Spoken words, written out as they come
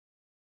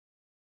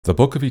The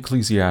Book of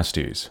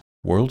Ecclesiastes,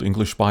 World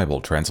English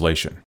Bible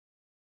Translation.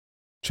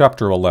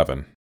 Chapter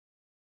 11.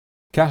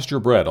 Cast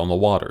your bread on the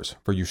waters,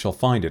 for you shall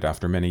find it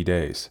after many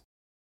days.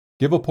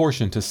 Give a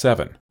portion to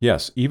 7,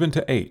 yes, even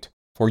to 8,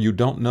 for you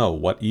don't know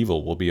what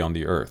evil will be on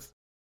the earth.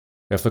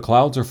 If the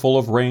clouds are full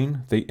of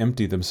rain, they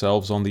empty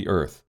themselves on the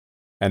earth.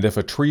 And if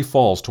a tree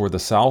falls toward the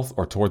south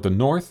or toward the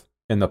north,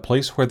 in the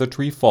place where the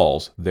tree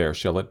falls, there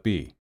shall it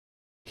be.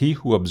 He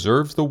who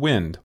observes the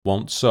wind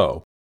won't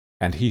sow,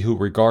 and he who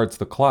regards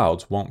the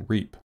clouds won't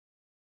reap.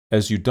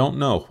 As you don't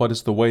know what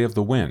is the way of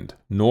the wind,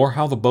 nor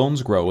how the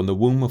bones grow in the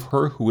womb of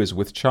her who is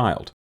with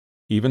child,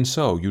 even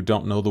so you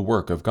don't know the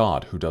work of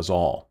God who does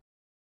all.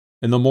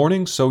 In the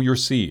morning sow your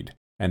seed,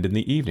 and in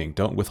the evening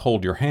don't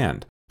withhold your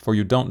hand, for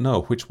you don't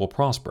know which will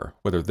prosper,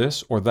 whether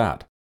this or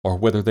that, or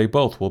whether they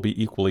both will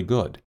be equally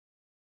good.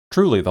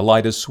 Truly the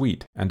light is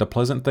sweet, and a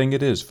pleasant thing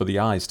it is for the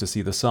eyes to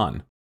see the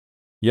sun.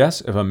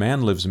 Yes, if a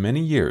man lives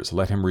many years,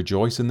 let him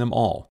rejoice in them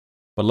all.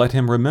 But let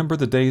him remember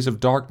the days of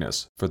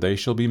darkness, for they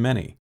shall be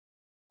many.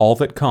 All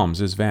that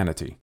comes is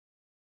vanity.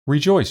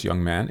 Rejoice,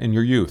 young man, in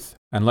your youth,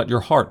 and let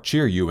your heart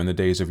cheer you in the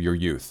days of your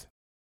youth.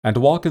 And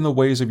walk in the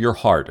ways of your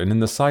heart and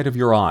in the sight of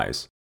your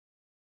eyes.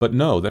 But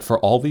know that for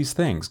all these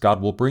things God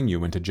will bring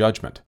you into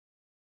judgment.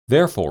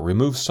 Therefore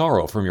remove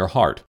sorrow from your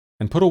heart,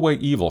 and put away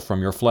evil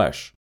from your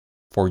flesh.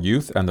 For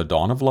youth and the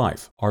dawn of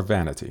life are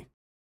vanity.